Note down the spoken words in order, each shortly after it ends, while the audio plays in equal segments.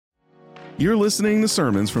You're listening to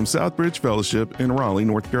sermons from Southbridge Fellowship in Raleigh,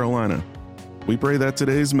 North Carolina. We pray that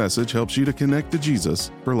today's message helps you to connect to Jesus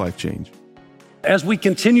for life change. As we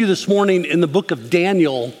continue this morning in the book of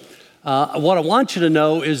Daniel, what I want you to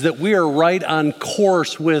know is that we are right on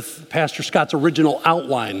course with Pastor Scott's original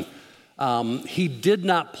outline. He did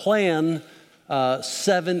not plan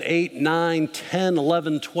 7, 8, 9, 10,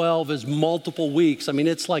 11, 12 as multiple weeks. I mean,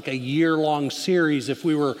 it's like a year-long series if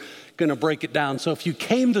we were going to break it down. So if you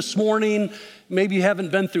came this morning, maybe you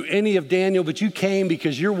haven't been through any of Daniel, but you came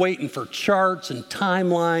because you're waiting for charts and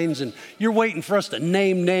timelines, and you're waiting for us to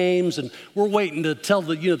name names, and we're waiting to tell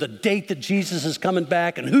the date that Jesus is coming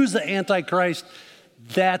back and who's the Antichrist.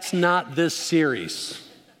 That's not this series,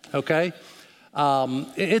 okay?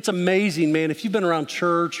 It's amazing, man. If you've been around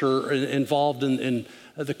church or involved in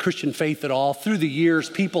the Christian faith at all, through the years,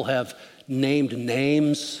 people have named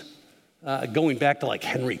names. Going back to like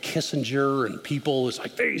Henry Kissinger, and people is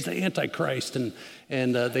like, he's the Antichrist, and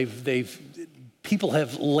people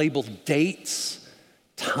have labeled dates,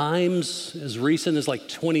 times as recent as like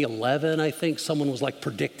 2011. I think someone was like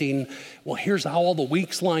predicting, well, here's how all the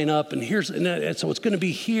weeks line up, and so it's going to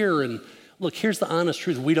be here. And look, here's the honest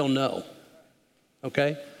truth: we don't know.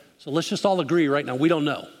 Okay, so let's just all agree right now, we don't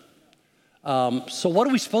know. So what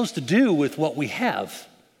are we supposed to do with what we have?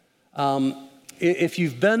 If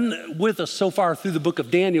you've been with us so far through the book of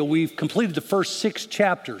Daniel, we've completed the first 6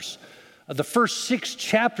 chapters. The first 6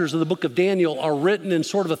 chapters of the book of Daniel are written in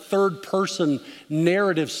sort of a third-person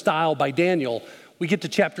narrative style by Daniel. We get to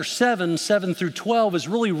chapter 7 through 12 is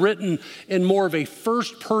really written in more of a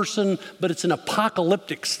first-person, but it's an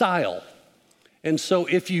apocalyptic style. And so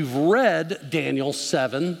if you've read Daniel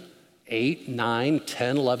 7, 8, 9,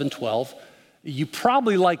 10, 11, 12, you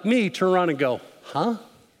probably, like me, turn around and go, huh?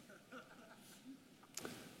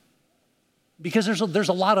 Because there's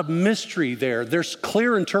a lot of mystery there. There's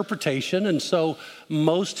clear interpretation, and so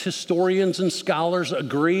most historians and scholars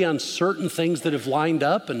agree on certain things that have lined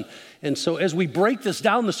up. And so as we break this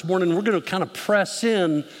down this morning, we're going to kind of press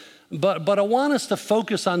in, but I want us to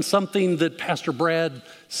focus on something that Pastor Brad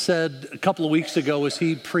said a couple of weeks ago as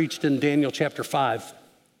he preached in Daniel chapter 5.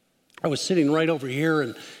 I was sitting right over here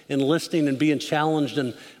and listening and being challenged,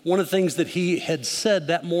 and one of the things that he had said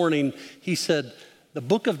that morning, he said, the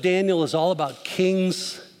book of Daniel is all about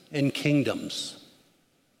kings and kingdoms.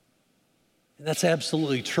 And that's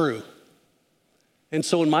absolutely true. And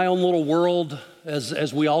so in my own little world,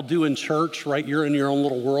 as we all do in church, right? You're in your own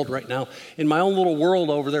little world right now. In my own little world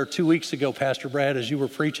over there 2 weeks ago, Pastor Brad, as you were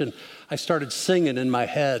preaching, I started singing in my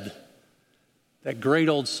head that great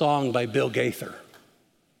old song by Bill Gaither.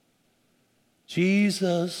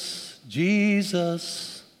 Jesus,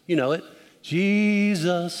 Jesus, you know it.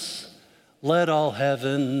 Jesus, let all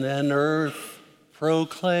heaven and earth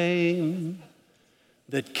proclaim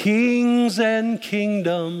that kings and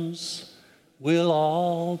kingdoms will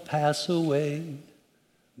all pass away,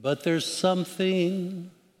 but there's something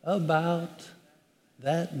about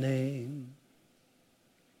that name.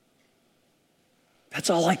 That's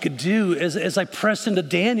all I could do. As I pressed into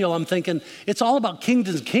Daniel, I'm thinking, it's all about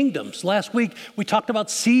kingdoms and kingdoms. Last week, we talked about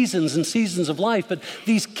seasons and seasons of life, but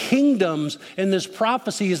these kingdoms and this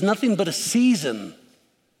prophecy is nothing but a season.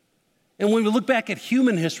 And when we look back at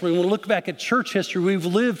human history, when we look back at church history, we've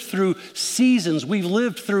lived through seasons. We've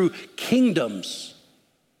lived through kingdoms.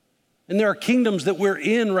 And there are kingdoms that we're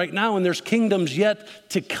in right now, and there's kingdoms yet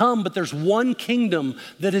to come, but there's one kingdom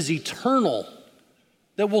that is eternal,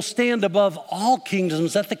 that will stand above all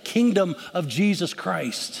kingdoms. That's the kingdom of Jesus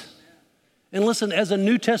Christ. And listen, as a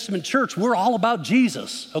New Testament church, we're all about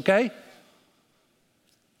Jesus, okay?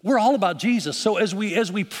 We're all about Jesus. So as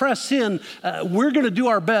we press in, we're going to do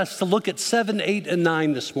our best to look at 7, 8, and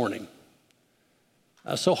 9 this morning.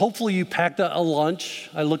 So hopefully you packed a lunch.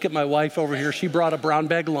 I look at my wife over here. She brought a brown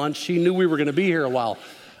bag lunch. She knew we were going to be here a while.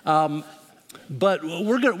 But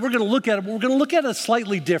we're going to look at it. We're going to look at it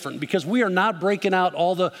slightly different because we are not breaking out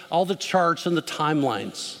all the charts and the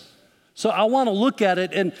timelines. So I want to look at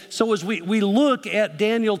it. And so as we look at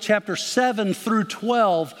Daniel chapter 7 through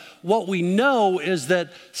 12, what we know is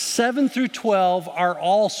that 7 through 12 are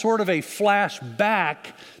all sort of a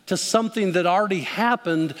flashback to something that already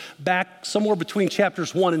happened back somewhere between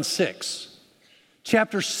chapters 1 and 6.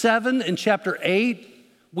 Chapter 7 and chapter 8,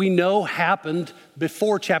 we know happened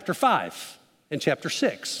before chapter 5 and chapter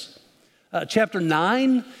 6. Chapter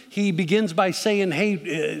 9, he begins by saying,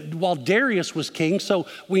 hey, while Darius was king, so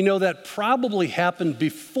we know that probably happened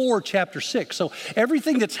before chapter 6. So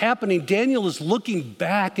everything that's happening, Daniel is looking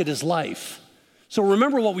back at his life. So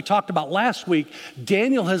remember what we talked about last week.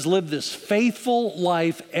 Daniel has lived this faithful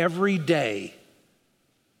life every day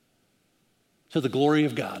to the glory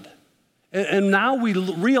of God. And now we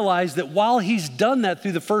realize that while he's done that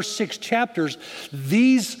through the first 6 chapters,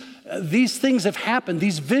 these things have happened.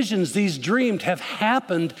 These visions, these dreams have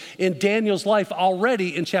happened in Daniel's life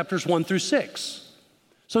already in chapters 1 through 6.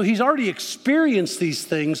 So he's already experienced these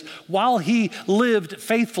things while he lived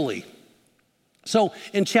faithfully. So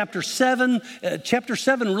in chapter 7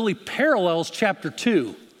 really parallels chapter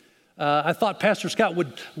 2. I thought Pastor Scott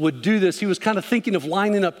would do this. He was kind of thinking of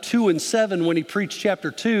lining up 2 and 7 when he preached chapter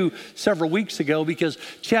 2 several weeks ago, because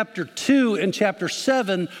chapter 2 and chapter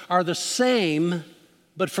 7 are the same,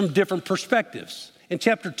 but from different perspectives. In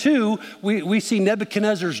chapter 2, we see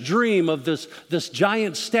Nebuchadnezzar's dream of this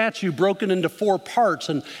giant statue broken into 4 parts.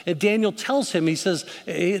 And Daniel tells him, he says,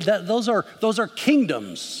 that those are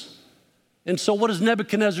kingdoms. And so what does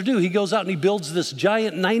Nebuchadnezzar do? He goes out and he builds this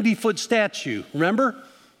giant 90-foot statue, remember?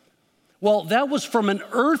 Well, that was from an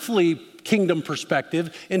earthly kingdom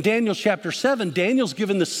perspective. In Daniel chapter 7, Daniel's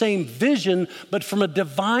given the same vision, but from a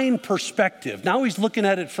divine perspective. Now he's looking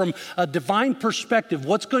at it from a divine perspective.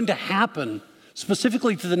 What's going to happen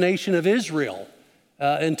specifically to the nation of Israel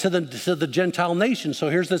and to the Gentile nation? So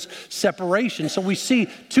here's this separation. So we see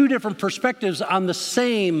 2 different perspectives on the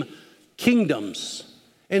same kingdoms.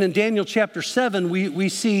 And in Daniel chapter 7, we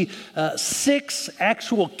see 6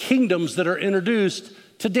 actual kingdoms that are introduced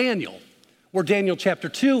to Daniel. Where Daniel chapter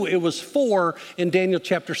 2, it was 4. In Daniel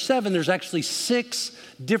chapter 7, there's actually 6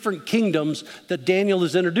 different kingdoms that Daniel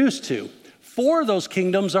is introduced to. 4 of those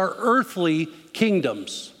kingdoms are earthly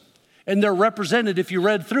kingdoms. And they're represented, if you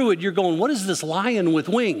read through it, you're going, what is this lion with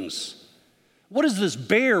wings? What is this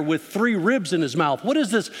bear with 3 ribs in his mouth? What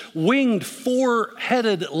is this winged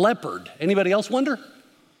 4-headed leopard? Anybody else wonder?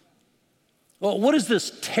 Well, what is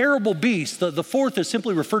this terrible beast? The 4th is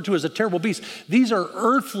simply referred to as a terrible beast. These are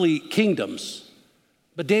earthly kingdoms.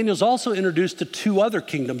 But Daniel's also introduced to 2 other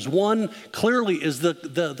kingdoms. One clearly is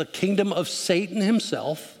the kingdom of Satan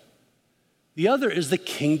himself. The other is the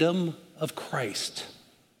kingdom of Christ.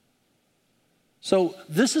 So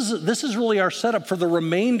this is really our setup for the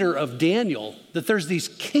remainder of Daniel, that there's these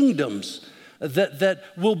kingdoms that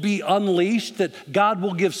will be unleashed, that God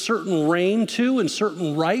will give certain reign to and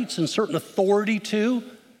certain rights and certain authority to.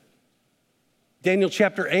 Daniel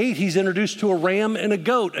chapter 8, he's introduced to a ram and a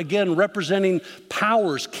goat, again, representing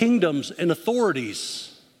powers, kingdoms, and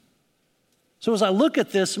authorities. So as I look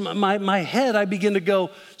at this, my head, I begin to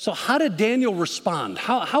go, so how did Daniel respond?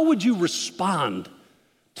 How would you respond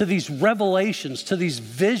to these revelations, to these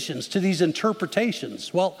visions, to these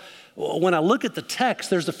interpretations? Well, when I look at the text,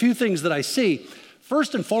 there's a few things that I see.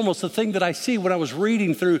 First and foremost, the thing that I see when I was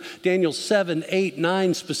reading through Daniel 7, 8,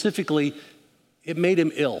 9 specifically, it made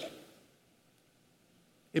him ill.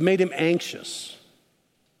 It made him anxious.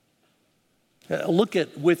 Look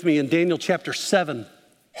with me in Daniel chapter 7,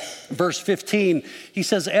 verse 15. He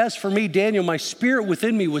says, as for me, Daniel, my spirit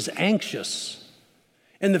within me was anxious,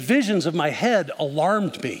 and the visions of my head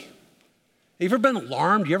alarmed me. Have you ever been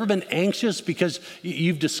alarmed? You ever been anxious because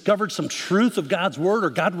you've discovered some truth of God's word,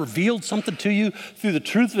 or God revealed something to you through the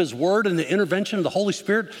truth of his word and the intervention of the Holy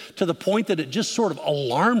Spirit to the point that it just sort of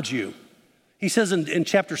alarmed you? He says in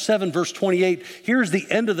chapter 7, verse 28, here's the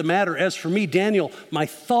end of the matter. As for me, Daniel, my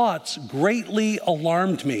thoughts greatly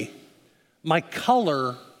alarmed me. My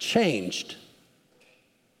color changed.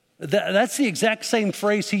 That's the exact same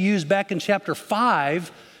phrase he used back in chapter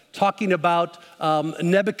 5, talking about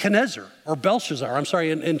Nebuchadnezzar, or Belshazzar. I'm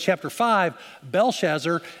sorry, in chapter 5,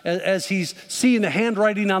 Belshazzar, as he's seeing the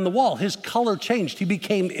handwriting on the wall, his color changed. He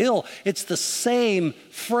became ill. It's the same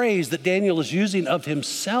phrase that Daniel is using of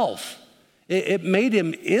himself. It made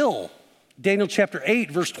him ill. Daniel chapter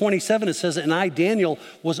 8, verse 27, it says, and I, Daniel,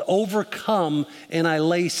 was overcome, and I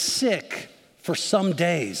lay sick for some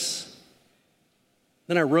days.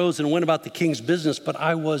 Then I rose and went about the king's business, but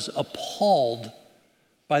I was appalled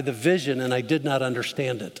by the vision, and I did not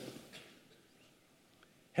understand it.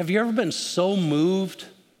 Have you ever been so moved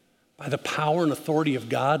by the power and authority of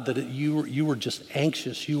God that you were just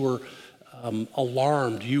anxious, you were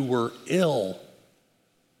alarmed, you were ill?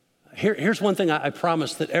 Here's one thing I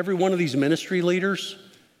promise, that every one of these ministry leaders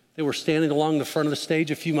that were standing along the front of the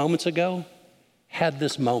stage a few moments ago had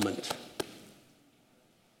this moment.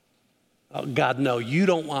 Oh, God, no, you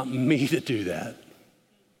don't want me to do that.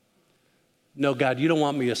 No, God, you don't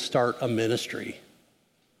want me to start a ministry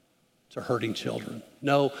to hurting children.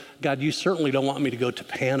 No, God, you certainly don't want me to go to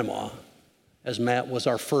Panama, as Matt was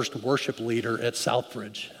our first worship leader at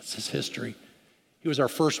Southbridge. That's his history. He was our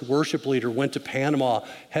first worship leader, went to Panama,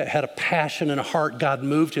 had a passion and a heart. God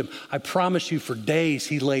moved him. I promise you, for days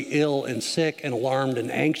he lay ill and sick and alarmed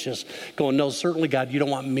and anxious, going, no, certainly, God, you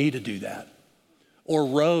don't want me to do that. Or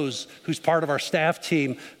Rose, who's part of our staff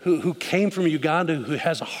team, who came from Uganda, who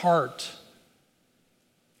has a heart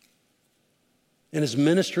and is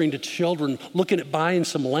ministering to children, looking at buying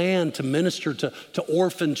some land to minister to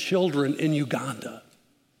orphan children in Uganda.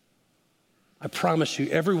 I promise you,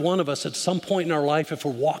 every one of us at some point in our life, if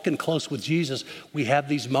we're walking close with Jesus, we have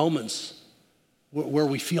these moments where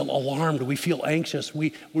we feel alarmed, we feel anxious,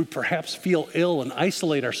 we perhaps feel ill and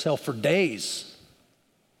isolate ourselves for days.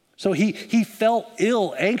 So he felt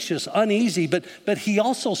ill, anxious, uneasy, but he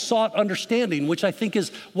also sought understanding, which I think is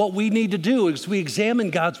what we need to do. As we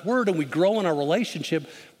examine God's word and we grow in our relationship,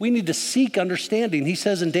 we need to seek understanding. He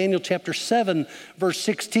says in Daniel chapter 7, verse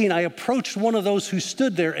 16, I approached one of those who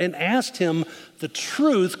stood there and asked him the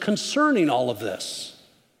truth concerning all of this.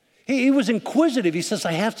 He was inquisitive. He says,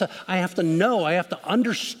 I have to know, I have to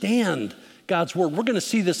understand God's word. We're going to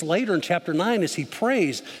see this later in chapter 9 as he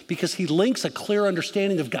prays, because he links a clear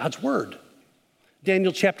understanding of God's word.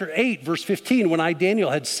 Daniel chapter 8, verse 15, when I, Daniel,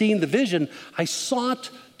 had seen the vision, I sought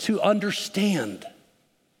to understand.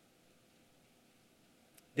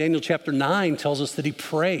 Daniel chapter 9 tells us that he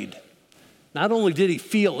prayed. Not only did he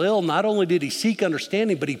feel ill, not only did he seek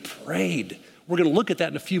understanding, but he prayed. We're going to look at that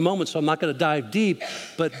in a few moments, so I'm not going to dive deep,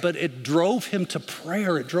 but it drove him to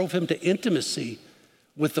prayer. It drove him to intimacy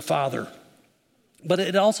with the Father. But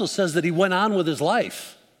it also says that he went on with his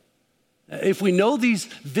life. If we know these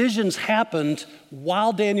visions happened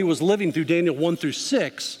while Daniel was living through Daniel 1 through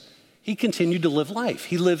 6, he continued to live life.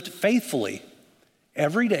 He lived faithfully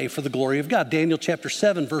every day for the glory of God. Daniel chapter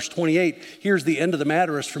 7, verse 28, here's the end of the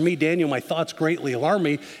matter. As for me, Daniel, my thoughts greatly alarmed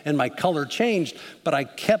me, and my color changed, but I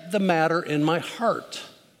kept the matter in my heart.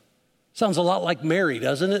 Sounds a lot like Mary,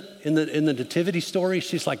 doesn't it? In the nativity story,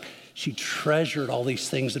 she treasured all these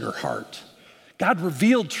things in her heart. God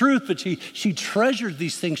revealed truth, but she treasured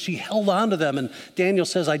these things. She held on to them. And Daniel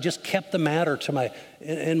says, I just kept the matter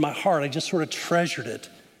in my heart. I just sort of treasured it.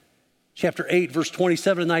 Chapter 8, verse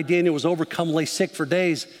 27, and I, Daniel, was overcome, lay sick for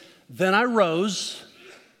days. Then I rose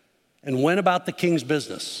and went about the king's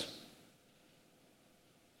business.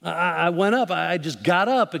 I went up, I just got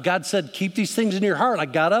up, and God said, keep these things in your heart. I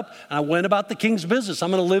got up and I went about the king's business. I'm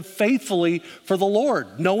going to live faithfully for the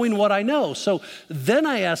Lord, knowing what I know. So then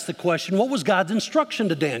I asked the question, what was God's instruction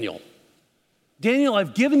to Daniel? Daniel,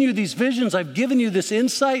 I've given you these visions, I've given you this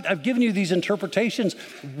insight, I've given you these interpretations.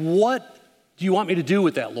 What do you want me to do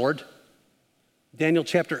with that, Lord? Daniel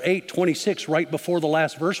chapter 8, 26, right before the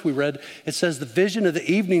last verse we read, it says, the vision of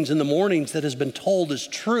the evenings and the mornings that has been told is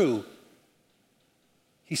true.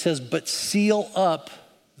 He says, but seal up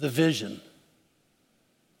the vision.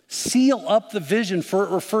 Seal up the vision, for it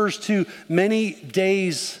refers to many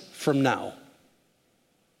days from now.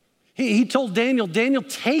 He told Daniel,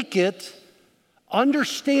 take it,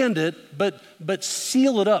 understand it, but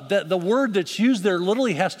seal it up. The word that's used there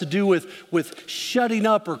literally has to do with shutting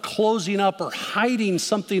up or closing up or hiding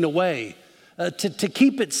something away, to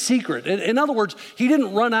keep it secret. In other words, he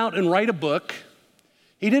didn't run out and write a book.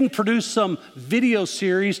 He didn't produce some video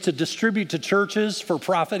series to distribute to churches for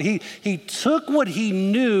profit. He took what he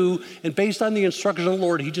knew, and based on the instructions of the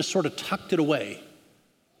Lord, he just sort of tucked it away.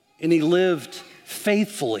 And he lived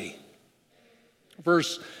faithfully.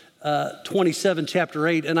 Verse 27, chapter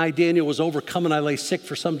 8, and I, Daniel, was overcome and I lay sick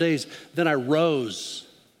for some days. Then I rose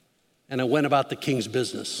and I went about the king's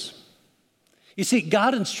business. You see,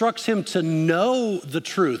 God instructs him to know the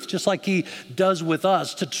truth, just like he does with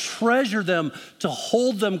us, to treasure them, to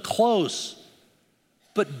hold them close.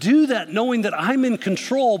 But do that knowing that I'm in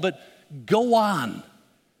control, but go on.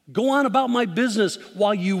 Go on about my business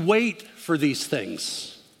while you wait for these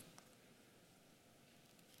things.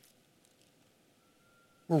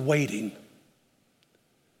 We're waiting.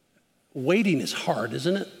 Waiting is hard,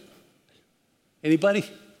 isn't it? Anybody?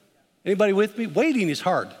 Anybody with me? Waiting is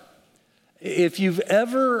hard. If you've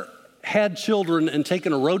ever had children and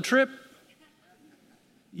taken a road trip,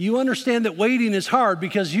 you understand that waiting is hard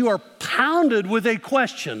because you are pounded with a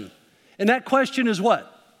question. And that question is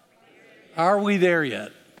what? Are we there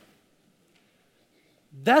yet?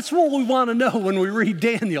 That's what we want to know when we read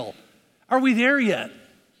Daniel. Are we there yet?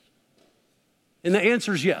 And the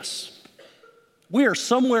answer is yes. We are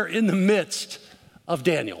somewhere in the midst of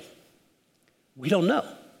Daniel. We don't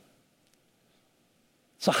know.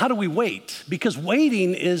 So how do we wait? Because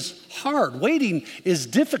waiting is hard. Waiting is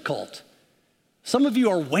difficult. Some of you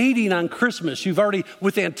are waiting on Christmas. You've already,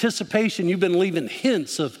 with anticipation, you've been leaving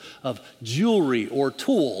hints of jewelry or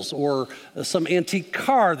tools or some antique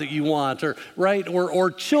car that you want, or right, or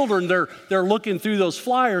children. They're looking through those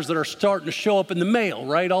flyers that are starting to show up in the mail,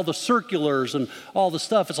 right? All the circulars and all the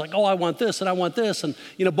stuff. It's like, oh, I want this and I want this, and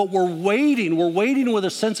but we're waiting. We're waiting with a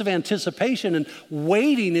sense of anticipation, and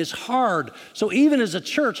waiting is hard. So even as a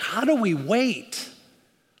church, how do we wait?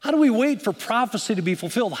 How do we wait for prophecy to be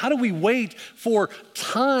fulfilled? How do we wait for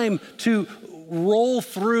time to roll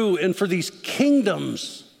through and for these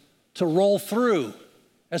kingdoms to roll through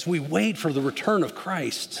as we wait for the return of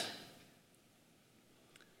Christ?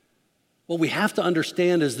 What we have to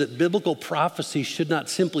understand is that biblical prophecy should not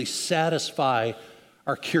simply satisfy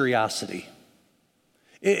our curiosity.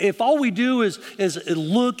 If all we do is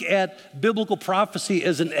look at biblical prophecy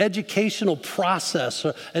as an educational process,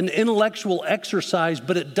 an intellectual exercise,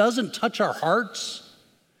 but it doesn't touch our hearts,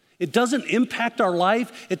 it doesn't impact our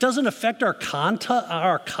life, it doesn't affect our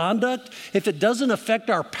conduct, if it doesn't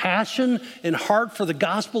affect our passion and heart for the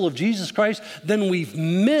gospel of Jesus Christ, then we've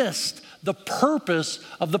missed the purpose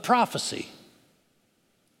of the prophecy.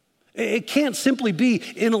 It can't simply be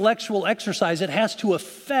intellectual exercise. It has to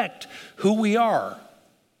affect who we are.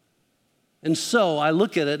 And so I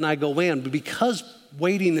look at it and I go, man, because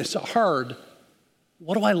waiting is hard,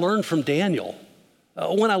 what do I learn from Daniel?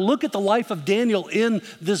 When I look at the life of Daniel in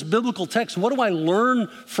this biblical text, what do I learn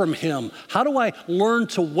from him? How do I learn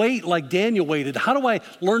to wait like Daniel waited? How do I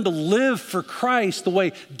learn to live for Christ the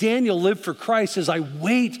way Daniel lived for Christ as I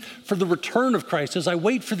wait for the return of Christ, as I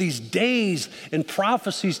wait for these days and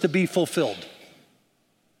prophecies to be fulfilled?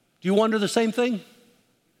 Do you wonder the same thing?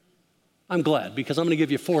 I'm glad, because I'm going to give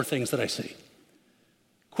you 4 things that I see.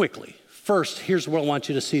 Quickly. First, here's what I want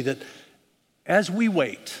you to see, that as we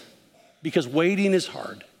wait, because waiting is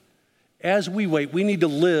hard, as we wait, we need to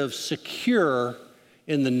live secure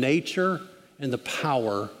in the nature and the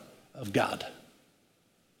power of God.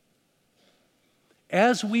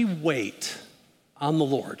 As we wait on the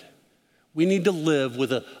Lord, we need to live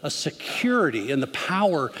with a security in the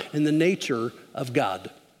power and the nature of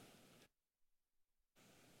God.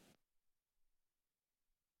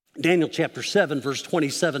 Daniel chapter 7, verse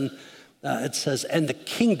 27, it says, "And the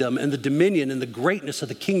kingdom and the dominion and the greatness of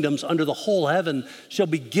the kingdoms under the whole heaven shall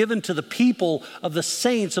be given to the people of the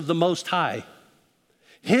saints of the Most High."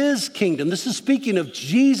 His kingdom, this is speaking of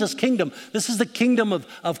Jesus' kingdom. This is the kingdom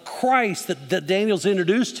of Christ that Daniel's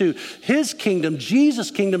introduced to. His kingdom,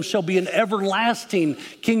 Jesus' kingdom, shall be an everlasting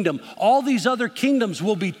kingdom. All these other kingdoms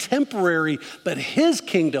will be temporary, but his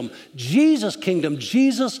kingdom, Jesus' kingdom,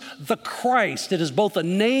 Jesus the Christ, it is both a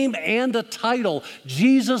name and a title.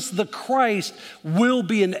 Jesus the Christ will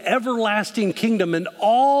be an everlasting kingdom, and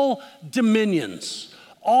all dominions,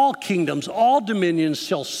 all kingdoms, all dominions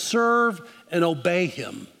shall serve and obey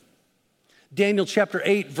him. Daniel chapter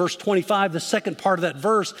 8, verse 25, the second part of that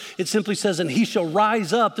verse, it simply says, "And he shall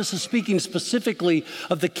rise up." This is speaking specifically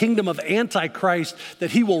of the kingdom of Antichrist,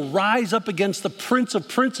 that he will rise up against the Prince of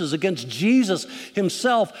Princes, against Jesus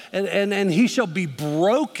himself, and he shall be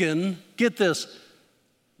broken, get this,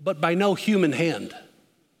 but by no human hand.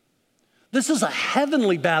 This is a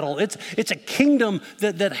heavenly battle. It's a kingdom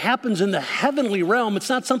that happens in the heavenly realm. It's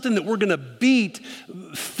not something that we're going to beat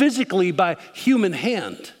physically by human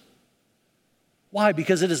hand. Why?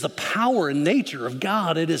 Because it is the power and nature of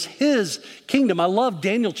God. It is his kingdom. I love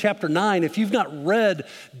Daniel chapter 9. If you've not read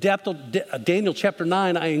Daniel chapter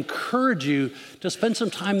 9, I encourage you to spend some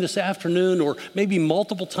time this afternoon or maybe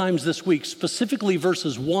multiple times this week, specifically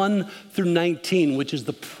verses 1 through 19, which is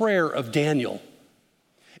the prayer of Daniel.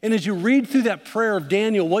 And as you read through that prayer of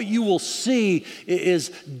Daniel, what you will see is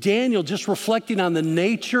Daniel just reflecting on the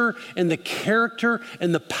nature and the character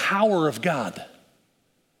and the power of God.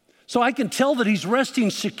 So I can tell that he's resting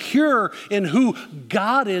secure in who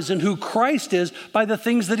God is and who Christ is by the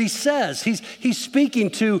things that he says. He's speaking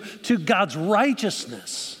to God's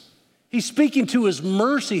righteousness. He's speaking to his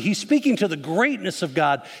mercy. He's speaking to the greatness of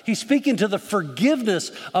God. He's speaking to the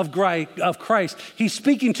forgiveness of Christ. He's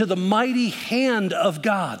speaking to the mighty hand of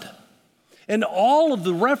God. And all of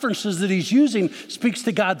the references that he's using speaks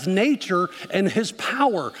to God's nature and his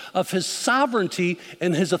power, of his sovereignty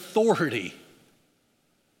and his authority.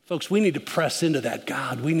 Folks, we need to press into that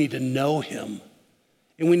God. We need to know him.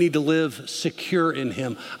 And we need to live secure in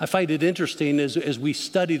him. I find it interesting as we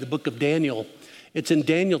study the book of Daniel. It's in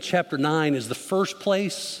Daniel chapter 9 is the first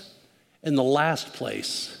place and the last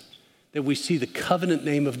place that we see the covenant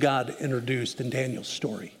name of God introduced in Daniel's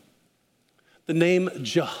story. The name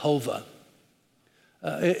Jehovah.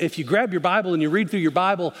 If you grab your Bible and you read through your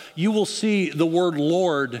Bible, you will see the word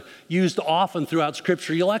Lord used often throughout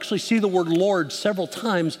Scripture. You'll actually see the word Lord several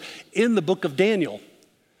times in the book of Daniel.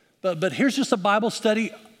 But here's just a Bible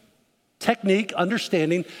study technique,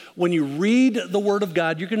 understanding. When you read the Word of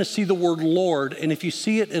God, you're going to see the word Lord. And if you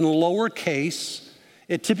see it in lowercase,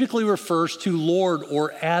 it typically refers to Lord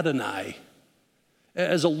or Adonai,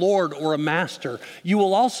 as a Lord or a master. You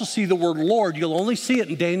will also see the word Lord. You'll only see it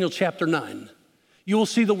in Daniel chapter 9. You will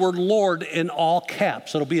see the word Lord in all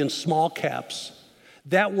caps. It'll be in small caps.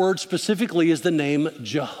 That word specifically is the name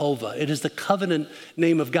Jehovah. It is the covenant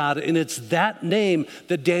name of God, and it's that name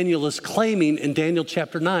that Daniel is claiming in Daniel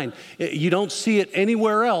chapter 9. You don't see it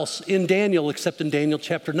anywhere else in Daniel except in Daniel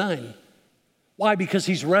chapter 9. Why? Because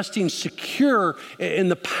he's resting secure in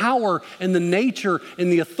the power and the nature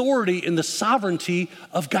and the authority and the sovereignty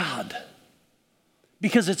of God.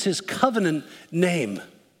 Because it's his covenant name.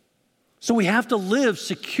 So we have to live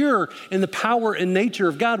secure in the power and nature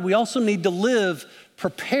of God. We also need to live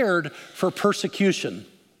prepared for persecution.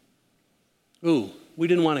 Ooh, we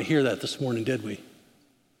didn't want to hear that this morning, did we?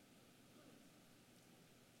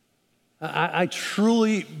 I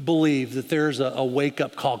truly believe that there's a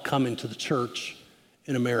wake-up call coming to the church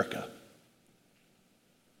in America.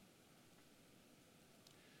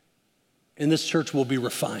 And this church will be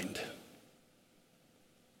refined.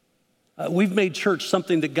 We've made church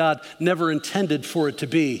something that God never intended for it to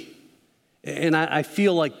be. And I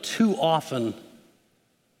feel like too often,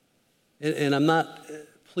 and I'm not,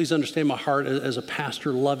 please understand my heart as a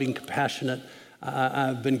pastor, loving, compassionate,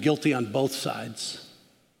 I've been guilty on both sides.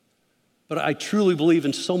 But I truly believe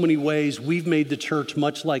in so many ways we've made the church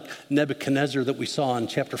much like Nebuchadnezzar that we saw in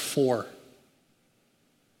chapter 4.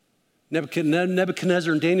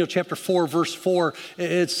 Nebuchadnezzar in Daniel chapter 4, verse 4,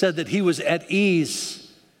 it said that he was at ease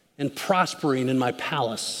and prospering in my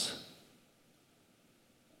palace.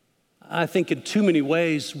 I think in too many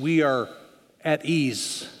ways we are at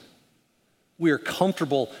ease. We are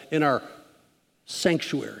comfortable in our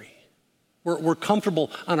sanctuary. We're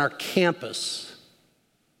comfortable on our campus.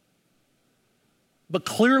 But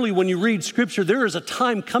clearly when you read Scripture, there is a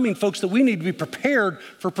time coming, folks, that we need to be prepared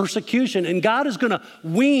for persecution. And God is going to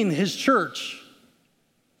wean his church.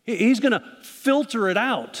 He's going to filter it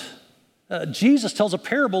out. Jesus tells a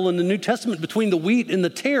parable in the New Testament between the wheat and the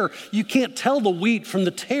tare. You can't tell the wheat from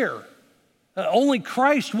the tare. Only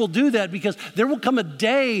Christ will do that, because there will come a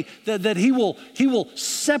day that he will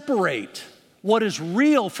separate what is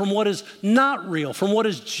real from what is not real, from what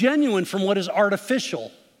is genuine from what is artificial.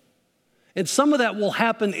 And some of that will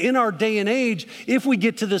happen in our day and age if we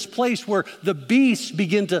get to this place where the beasts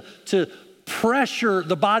begin to pressure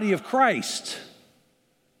the body of Christ.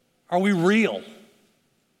 Are we real?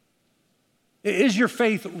 Is your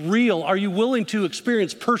faith real? Are you willing to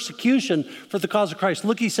experience persecution for the cause of Christ?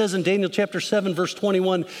 Look, he says in Daniel chapter 7, verse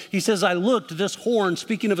 21, he says, I looked, this horn,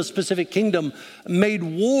 speaking of a specific kingdom, made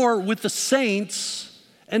war with the saints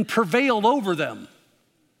and prevailed over them.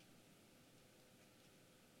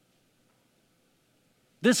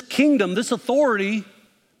 This kingdom, this authority,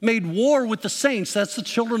 made war with the saints. That's the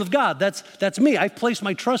children of God. That's me. I've placed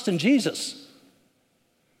my trust in Jesus.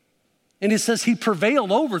 And it says he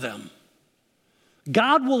prevailed over them.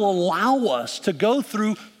 God will allow us to go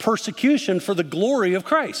through persecution for the glory of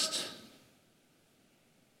Christ.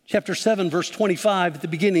 Chapter 7, verse 25, at the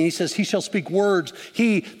beginning, he says, he shall speak words.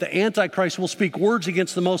 He, the Antichrist, will speak words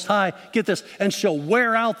against the Most High, get this, and shall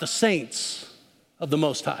wear out the saints of the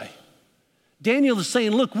Most High. Daniel is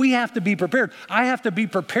saying, look, we have to be prepared. I have to be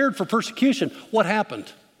prepared for persecution. What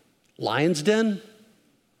happened? Lion's den?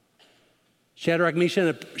 Shadrach,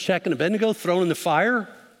 Meshach, and Abednego thrown in the fire?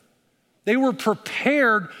 They were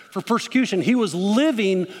prepared for persecution. He was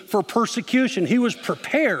living for persecution. He was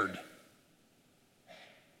prepared.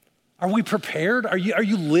 Are we prepared? Are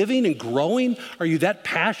you living and growing? Are you that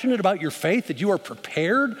passionate about your faith that you are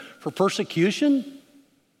prepared for persecution?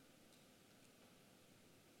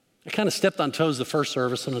 I kind of stepped on toes the first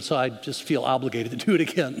service, and so I just feel obligated to do it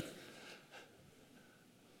again.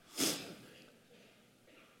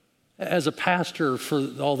 As a pastor for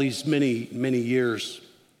all these many, many years,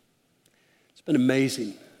 it's been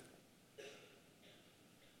amazing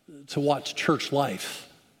to watch church life.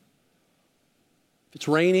 If it's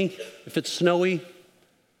rainy, if it's snowy,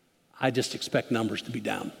 I just expect numbers to be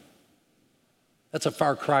down. That's a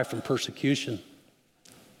far cry from persecution.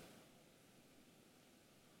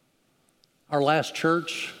 Our last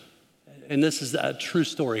church, and this is a true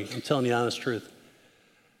story, I'm telling you the honest truth.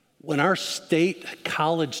 When our state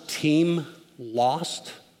college team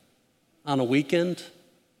lost on a weekend,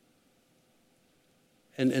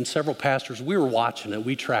 and several pastors, we were watching it,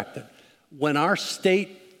 we tracked it. when our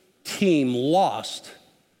state team lost,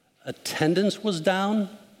 attendance was down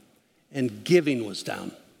and giving was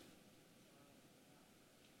down.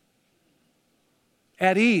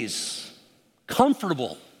 At ease,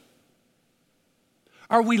 comfortable.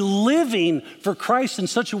 Are we living for Christ in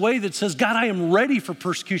such a way that says, God, I am ready for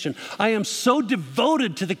persecution. I am so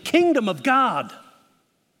devoted to the kingdom of God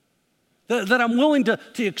that I'm willing to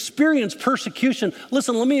experience persecution.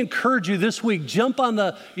 Listen, let me encourage you this week. Jump on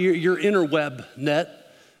your interweb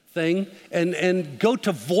net thing and go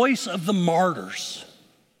to Voice of the Martyrs.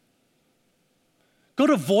 Go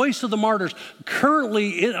to Voice of the Martyrs.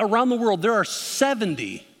 Currently, around the world, there are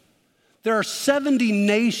 70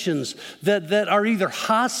 nations that are either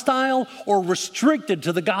hostile or restricted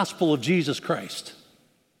to the gospel of Jesus Christ.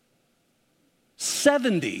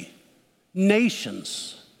 70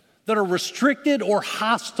 nations that are restricted or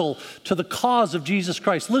hostile to the cause of Jesus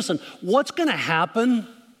Christ. Listen, what's going to happen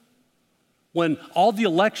when all the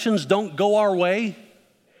elections don't go our way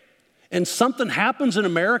and something happens in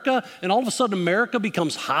America and all of a sudden America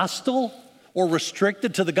becomes hostile or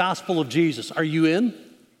restricted to the gospel of Jesus? Are you in?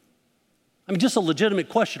 I mean, just a legitimate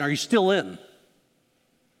question. Are you still in?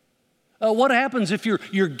 What happens if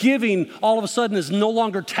your giving all of a sudden is no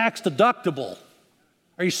longer tax deductible?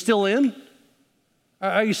 Are you still in?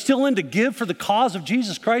 Are you still in to give for the cause of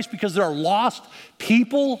Jesus Christ because there are lost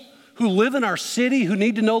people who live in our city who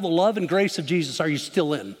need to know the love and grace of Jesus? Are you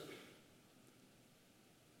still in?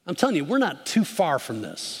 I'm telling you, we're not too far from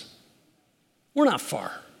this. We're not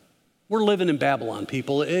far. We're living in Babylon,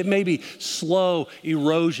 people. It may be slow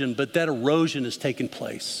erosion, but that erosion is taking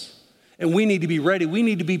place. And we need to be ready. We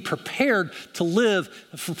need to be prepared to live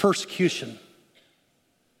for persecution.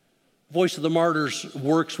 Voice of the Martyrs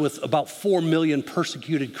works with about 4 million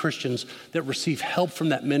persecuted Christians that receive help from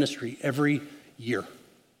that ministry every year.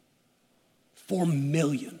 4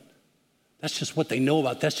 million. That's just what they know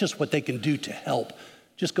about. That's just what they can do to help.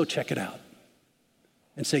 Just go check it out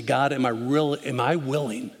and say, God, am I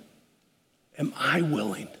willing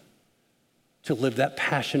to live that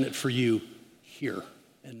passionate for you here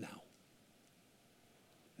and now?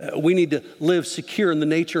 We need to live secure in the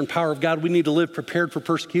nature and power of God. We need to live prepared for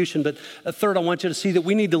persecution. But third, I want you to see that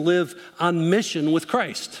we need to live on mission with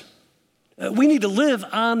Christ. We need to live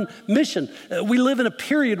on mission. We live in a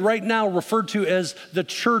period right now referred to as the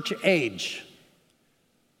church age.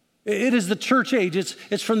 It is the church age.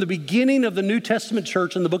 It's from the beginning of the New Testament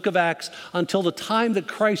church in the book of Acts until the time that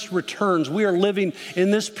Christ returns. We are living in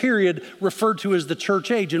this period referred to as the church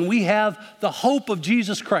age, and we have the hope of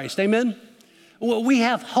Jesus Christ. Amen? Well, we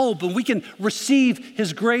have hope, and we can receive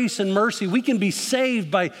his grace and mercy. We can be saved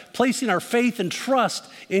by placing our faith and trust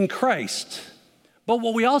in Christ. But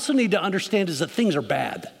what we also need to understand is that things are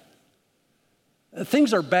bad.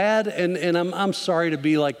 Things are bad, and I'm sorry to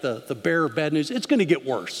be like the bearer of bad news. It's going to get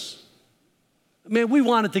worse. Man, we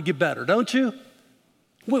want it to get better, don't you?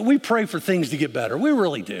 We pray for things to get better. We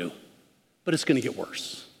really do. But it's going to get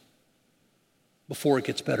worse before it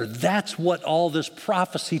gets better. That's what all this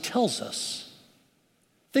prophecy tells us.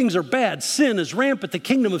 Things are bad. Sin is rampant. The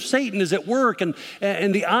kingdom of Satan is at work, and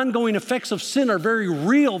the ongoing effects of sin are very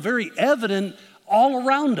real, very evident all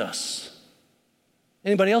around us.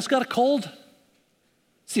 Anybody else got a cold?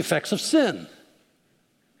 It's the effects of sin.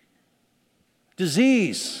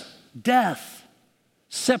 Disease, death,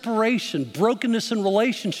 separation, brokenness in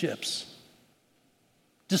relationships,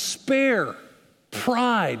 despair,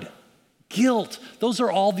 pride, guilt. Those are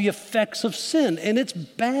all the effects of sin, and it's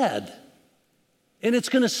bad. And it's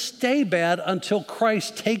going to stay bad until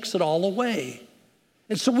Christ takes it all away.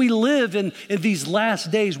 And so we live in these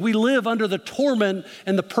last days. We live under the torment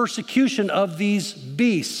and the persecution of these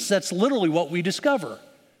beasts. That's literally what we discover.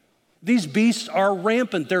 These beasts are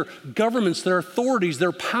rampant. They're governments, they're authorities,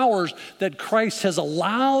 they're powers that Christ has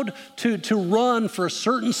allowed to run for a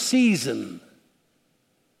certain season.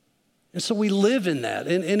 And so we live in that,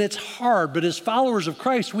 and it's hard. But as followers of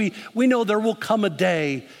Christ, we know there will come a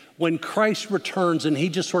day when Christ returns and he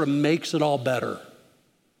just sort of makes it all better.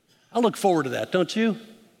 I look forward to that, don't you?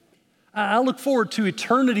 I look forward to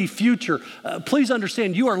eternity future. Please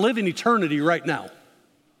understand, you are living eternity right now.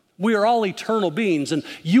 We are all eternal beings, and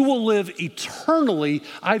you will live eternally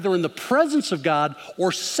either in the presence of God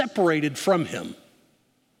or separated from him.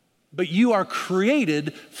 But you are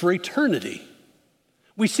created for eternity.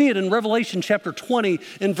 We see it in Revelation chapter 20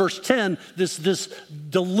 in verse 10, this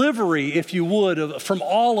delivery, if you would, from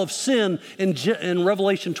all of sin in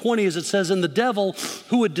Revelation 20, as it says, and the devil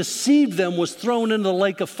who had deceived them was thrown into the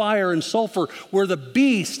lake of fire and sulfur where the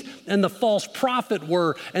beast and the false prophet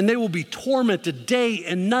were, and they will be tormented day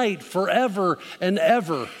and night forever and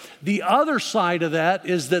ever. The other side of that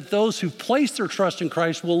is that those who place their trust in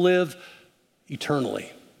Christ will live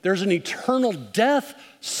eternally. There's an eternal death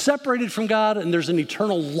separated from God, and there's an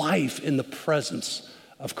eternal life in the presence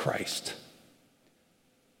of Christ.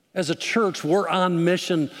 As a church, we're on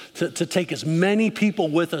mission to take as many people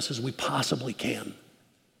with us as we possibly can.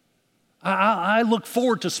 I look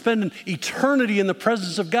forward to spending eternity in the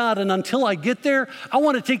presence of God, and until I get there, I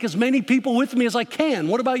want to take as many people with me as I can.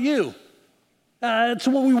 What about you? It's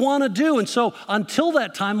what we want to do. And so until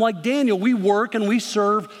that time, like Daniel, we work and we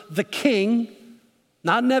serve the King.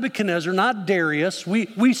 Not Nebuchadnezzar, not Darius.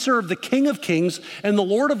 We serve the King of Kings and the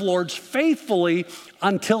Lord of Lords faithfully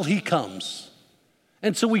until he comes.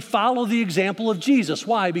 And so we follow the example of Jesus.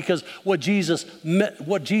 Why? Because what Jesus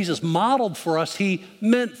modeled for us, he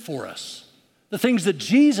meant for us. The things that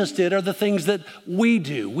Jesus did are the things that we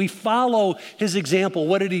do. We follow his example.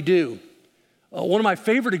 What did he do? One of my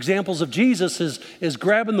favorite examples of Jesus is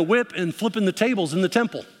grabbing the whip and flipping the tables in the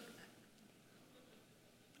temple.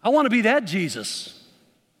 I want to be that Jesus.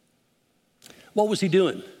 What was he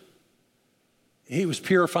doing? He was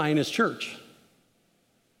purifying his church.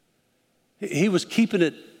 He was keeping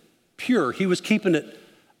it pure. He was keeping it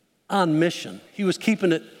on mission. He was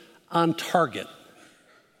keeping it on target.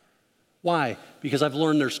 Why? Because I've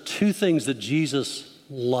learned there's two things that Jesus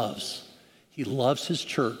loves. He loves his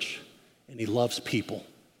church and he loves people.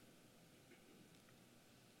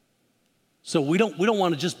 So we don't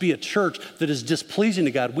want to just be a church that is displeasing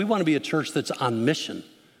to God. We want to be a church that's on mission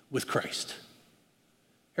with Christ.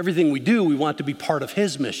 Everything we do, we want to be part of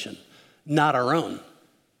his mission, not our own.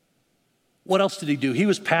 What else did he do? He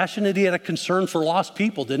was passionate. He had a concern for lost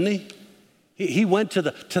people, didn't he? He went to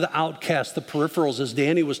the outcasts, the peripherals, as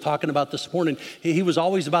Danny was talking about this morning. He was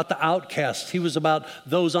always about the outcasts. He was about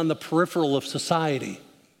those on the peripheral of society.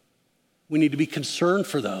 We need to be concerned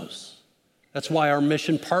for those. That's why our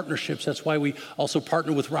mission partnerships, that's why we also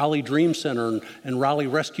partner with Raleigh Dream Center and Raleigh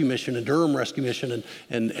Rescue Mission and Durham Rescue Mission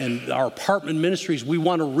and our apartment ministries. We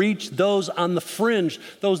want to reach those on the fringe,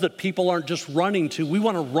 those that people aren't just running to. We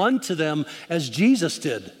want to run to them as Jesus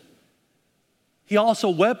did. He also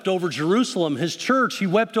wept over Jerusalem, his church. He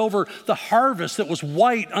wept over the harvest that was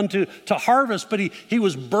white to harvest, but he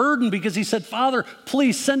was burdened because he said, Father,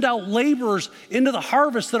 please send out laborers into the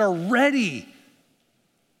harvest that are ready.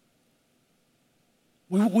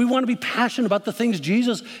 We want to be passionate about the things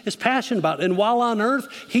Jesus is passionate about. And while on earth,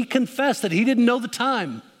 he confessed that he didn't know the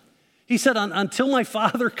time. He said, until my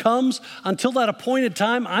Father comes, until that appointed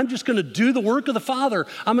time, I'm just going to do the work of the Father.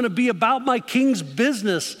 I'm going to be about my King's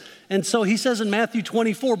business. And so he says in Matthew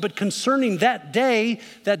 24, but concerning that day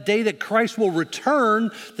that Christ will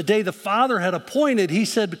return, the day the Father had appointed, he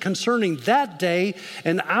said, concerning that day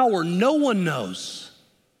and hour, no one knows.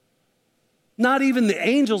 Not even the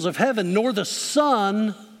angels of heaven, nor the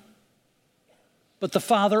Son, but the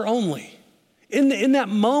Father only. In that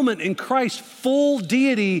moment, in Christ's full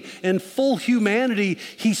deity and full humanity,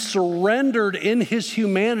 he surrendered in his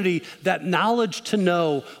humanity that knowledge to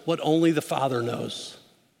know what only the Father knows.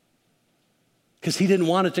 Because he didn't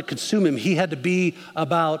want it to consume him. He had to be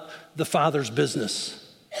about the Father's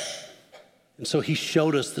business. And so he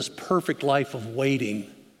showed us this perfect life of waiting,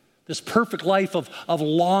 this perfect life of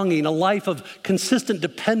longing, a life of consistent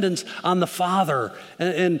dependence on the Father,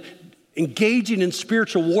 and engaging in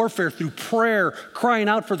spiritual warfare through prayer, crying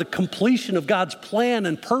out for the completion of God's plan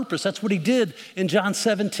and purpose. That's what he did in John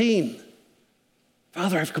 17.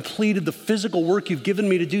 Father, I've completed the physical work you've given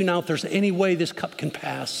me to do. Now, if there's any way this cup can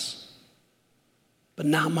pass, but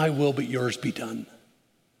not my will, but yours be done.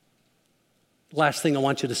 Last thing I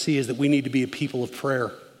want you to see is that we need to be a people of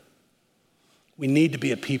prayer. We need to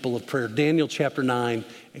be a people of prayer. Daniel chapter 9,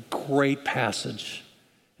 a great passage.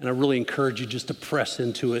 And I really encourage you just to press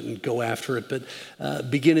into it and go after it. But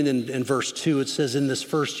beginning in verse 2, it says, in this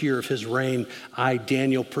first year of his reign, I,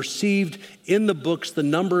 Daniel, perceived in the books the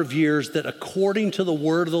number of years that according to the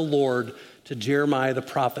word of the Lord to Jeremiah the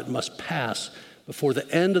prophet must pass before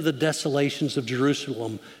the end of the desolations of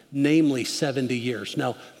Jerusalem, namely 70 years.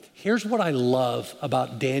 Now, here's what I love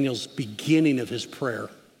about Daniel's beginning of his prayer.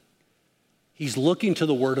 He's looking to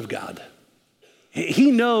the word of God.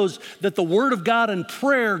 He knows that the word of God and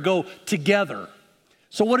prayer go together.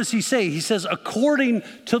 So what does he say? He says, according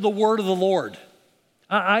to the word of the Lord.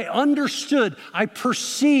 I understood, I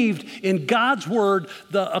perceived in God's word,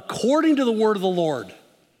 according to the word of the Lord.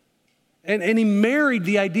 And he married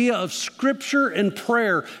the idea of scripture and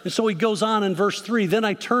prayer. And so he goes on in verse 3, then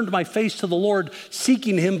I turned my face to the Lord,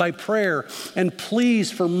 seeking him by prayer and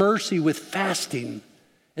pleas for mercy with fasting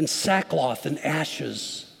and sackcloth and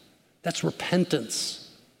ashes. That's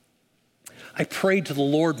repentance. I prayed to the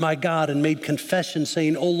Lord my God and made confession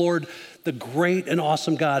saying, O Lord, the great and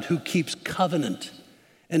awesome God who keeps covenant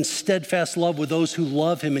and steadfast love with those who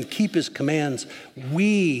love him and keep his commands,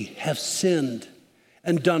 we have sinned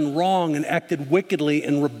and done wrong and acted wickedly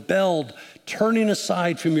and rebelled, turning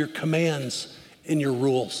aside from your commands and your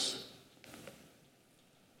rules.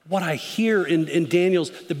 What I hear in Daniel's,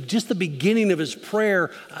 just the beginning of his prayer,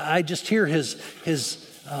 I just hear his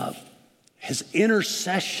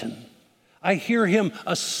intercession. I hear him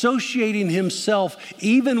associating himself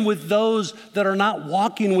even with those that are not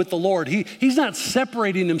walking with the Lord. He's not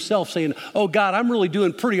separating himself saying, oh God, I'm really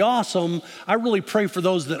doing pretty awesome. I really pray for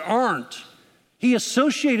those that aren't. He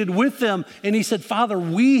associated with them and he said, Father,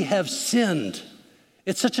 we have sinned.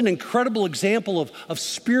 It's such an incredible example of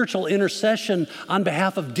spiritual intercession on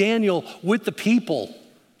behalf of Daniel with the people.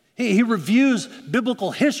 He reviews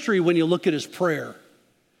biblical history when you look at his prayer.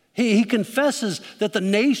 He confesses that the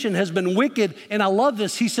nation has been wicked, and I love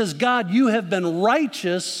this. He says, God, you have been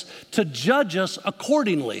righteous to judge us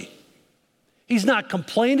accordingly. He's not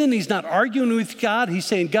complaining. He's not arguing with God. He's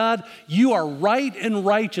saying, God, you are right and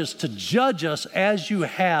righteous to judge us as you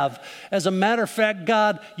have. As a matter of fact,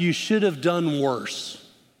 God, you should have done worse.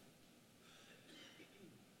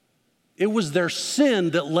 It was their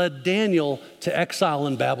sin that led Daniel to exile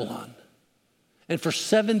in Babylon. And for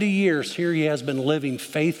 70 years, here he has been living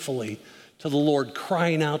faithfully to the Lord,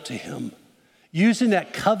 crying out to him, using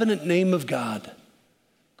that covenant name of God,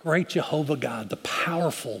 great Jehovah God, the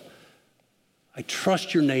powerful. I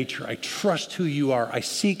trust your nature. I trust who you are. I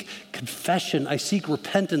seek confession. I seek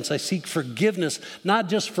repentance. I seek forgiveness, not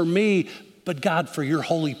just for me, but God, for your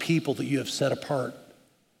holy people that you have set apart.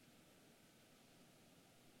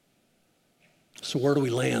 So where do we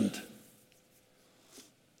land?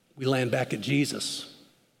 We land back at Jesus.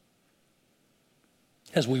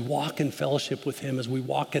 As we walk in fellowship with him, as we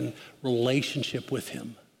walk in relationship with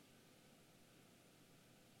him,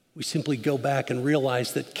 we simply go back and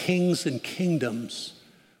realize that kings and kingdoms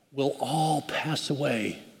will all pass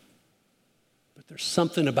away. But there's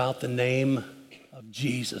something about the name of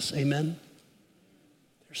Jesus. Amen?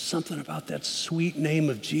 There's something about that sweet name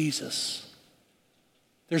of Jesus.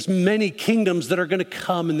 There's many kingdoms that are going to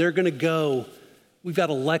come and they're going to go. We've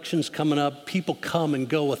got elections coming up. People come and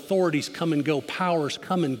go. Authorities come and go. Powers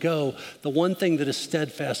come and go. The one thing that is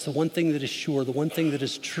steadfast, the one thing that is sure, the one thing that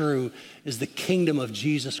is true is the kingdom of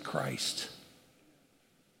Jesus Christ.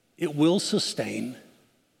 It will sustain.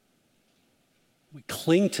 We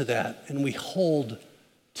cling to that and we hold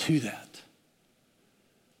to that.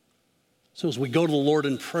 So as we go to the Lord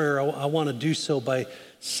in prayer, I want to do so by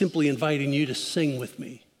simply inviting you to sing with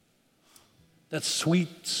me. That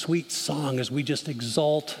sweet, sweet song as we just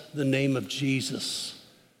exalt the name of Jesus.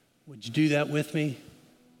 Would you do that with me?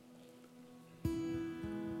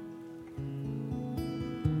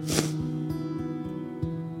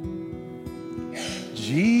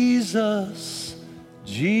 Jesus,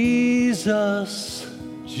 Jesus,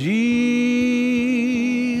 Jesus.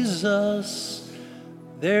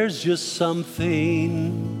 There's just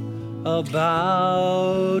something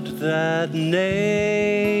about that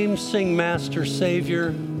name. Sing, Master,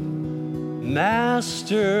 Savior.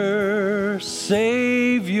 Master,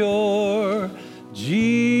 Savior,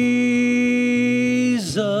 Jesus,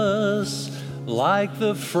 like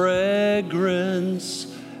the fragrance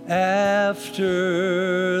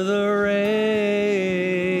after the rain.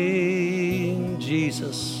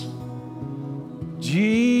 Jesus,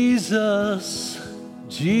 Jesus,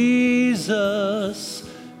 Jesus,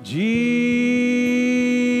 Jesus,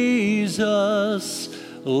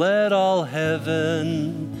 let all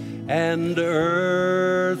heaven and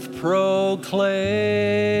earth proclaim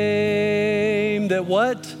that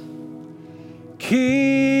what?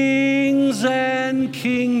 Kings and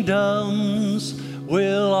kingdoms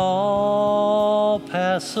will all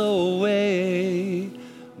pass away,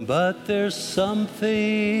 but there's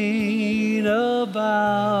something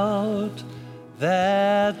about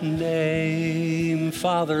that name.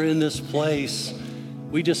 Father, in this place,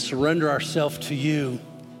 we just surrender ourselves to you.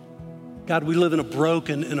 God, we live in a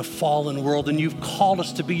broken and a fallen world, and you've called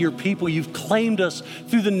us to be your people. You've claimed us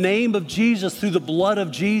through the name of Jesus, through the blood of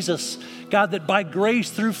Jesus. God, that by grace,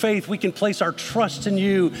 through faith, we can place our trust in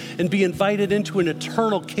you and be invited into an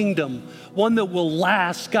eternal kingdom, one that will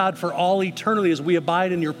last, God, for all eternity as we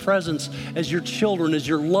abide in your presence as your children, as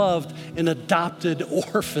your loved and adopted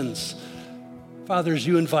orphans. Father, as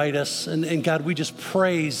you invite us, and God, we just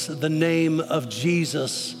praise the name of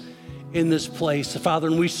Jesus in this place. Father,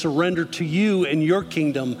 and we surrender to you and your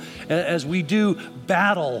kingdom as we do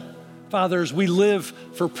battle. Father, as we live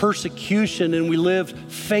for persecution and we live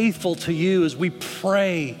faithful to you, as we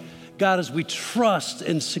pray, God, as we trust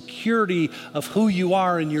in security of who you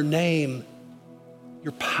are in your name,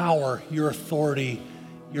 your power, your authority,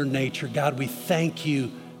 your nature. God, we thank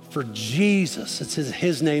you for Jesus. It's in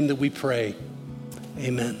his name that we pray.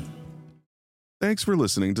 Amen. Thanks for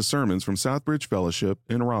listening to sermons from Southbridge Fellowship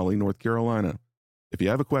in Raleigh, North Carolina. If you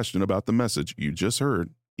have a question about the message you just heard,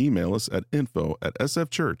 email us at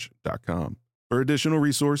info@sfchurch.com. For additional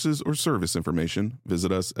resources or service information,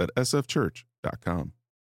 visit us at sfchurch.com.